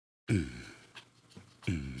Standing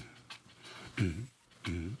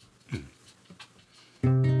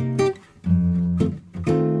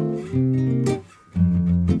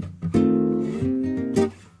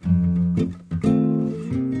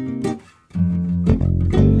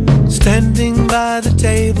by the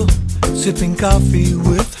table, sipping coffee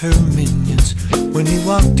with her minions. When he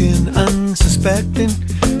walked in unsuspecting,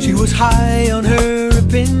 she was high on her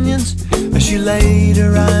opinions. As she laid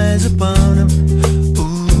her eyes upon him,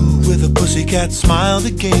 ooh, with a pussycat smile the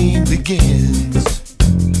game begins.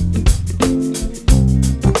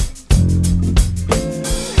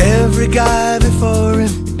 Every guy before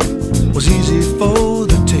him was easy for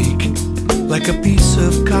the take, like a piece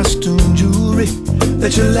of costume jewelry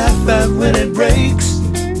that you laugh at when it breaks.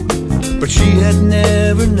 But she had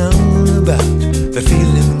never known about the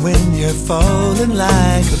feeling when you're falling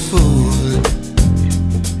like a fool.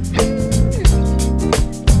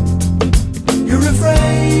 You're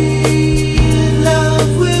afraid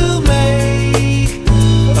love will make a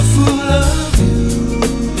fool of you.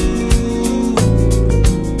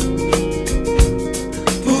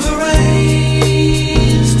 Pull the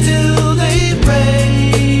reins till they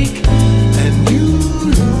break and you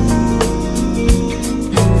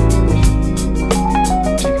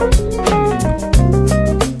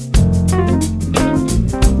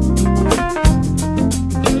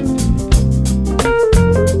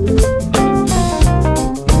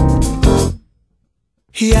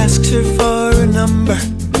He asks her for a number.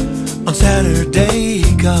 On Saturday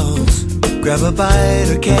he calls. Grab a bite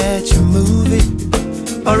or catch a movie,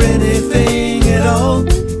 or anything at all.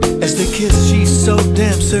 As they kiss she's so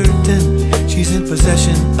damn certain she's in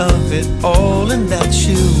possession of it all, and that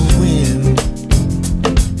she'll win.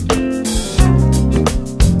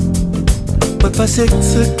 But by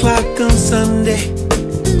 6 o'clock on Sunday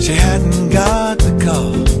she hadn't got the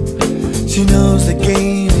call. She knows the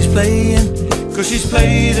game he's playing, 'cause she's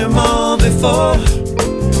played them all before.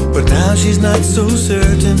 But now she's not so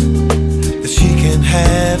certain that she can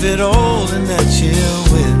have it all and that she'll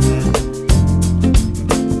win.